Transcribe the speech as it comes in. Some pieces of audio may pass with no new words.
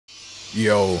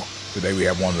Yo, today we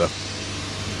have one of the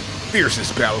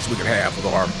fiercest battles we could have with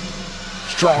our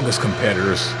strongest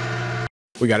competitors.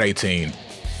 We got 18.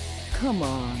 Come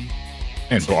on.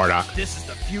 And Bardock. This is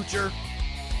the future.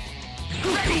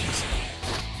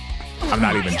 I'm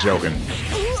not even joking.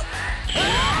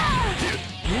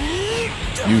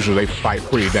 Usually they fight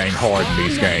pretty dang hard in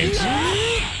these games.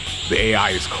 The AI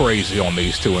is crazy on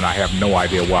these two, and I have no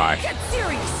idea why. Get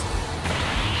serious.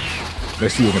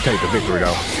 Let's see who can take the victory,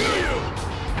 though.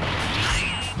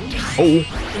 Oh,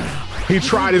 he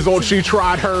tried his ult, she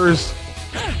tried hers.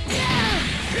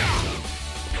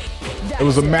 It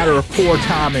was a matter of poor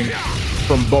timing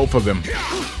from both of them.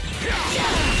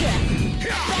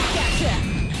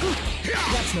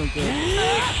 That's no good.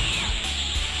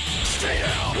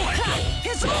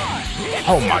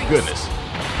 Oh my goodness.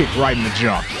 Kicked right in the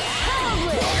jump.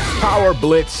 Power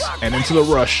blitz and into the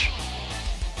rush.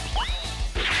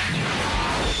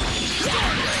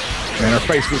 And her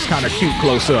face was kind of cute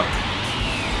close up.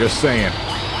 Just saying.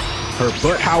 Her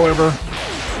butt, however,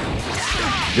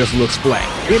 just looks flat.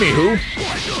 Anywho,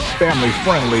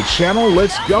 family-friendly channel.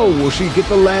 Let's go. Will she get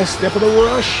the last step of the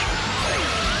rush?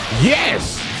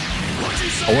 Yes!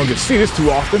 I won't get to see this too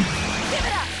often.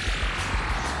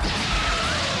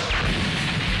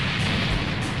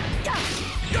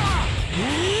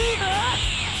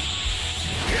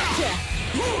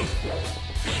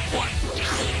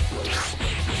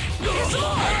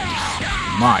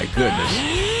 My goodness.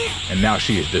 And now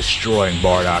she is destroying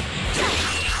Bardock.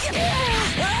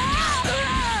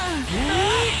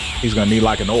 He's gonna need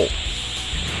like an ult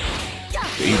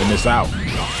to even this out.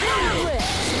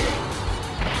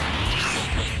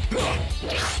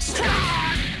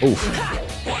 Oof.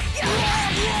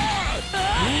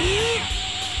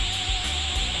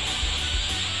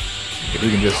 If we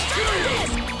can just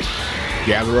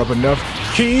gather up enough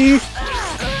ki.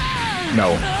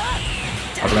 No.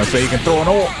 I was gonna say you can throw an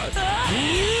ult.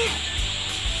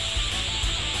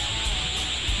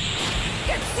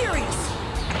 Get serious.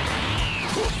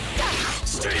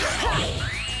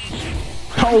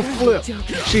 Oh, flip.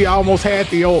 She almost had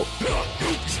the ult,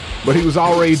 but he was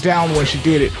already down when she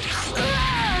did it.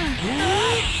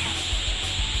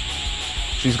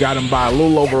 She's got him by a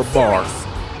little over a bar.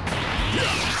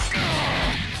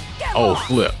 Oh,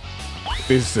 flip. If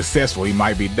this is successful, he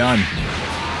might be done.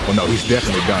 Well, no, he's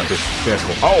definitely done if it's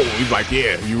successful. Oh, he's like,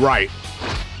 yeah, you're right.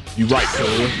 You're right,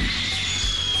 killer.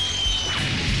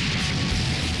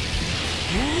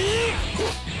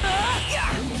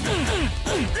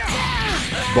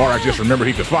 Bardock just remembered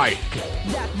he could fight.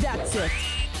 That's it.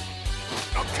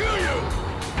 I'll kill you.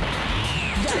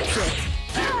 That's it.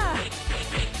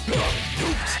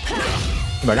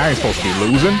 Like, I ain't supposed to be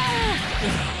losing.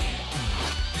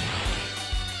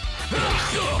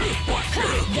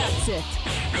 That's it.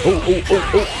 Oh, oh,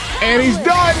 oh, oh. And he's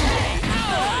done.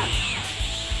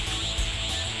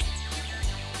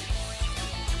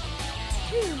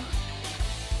 Phew.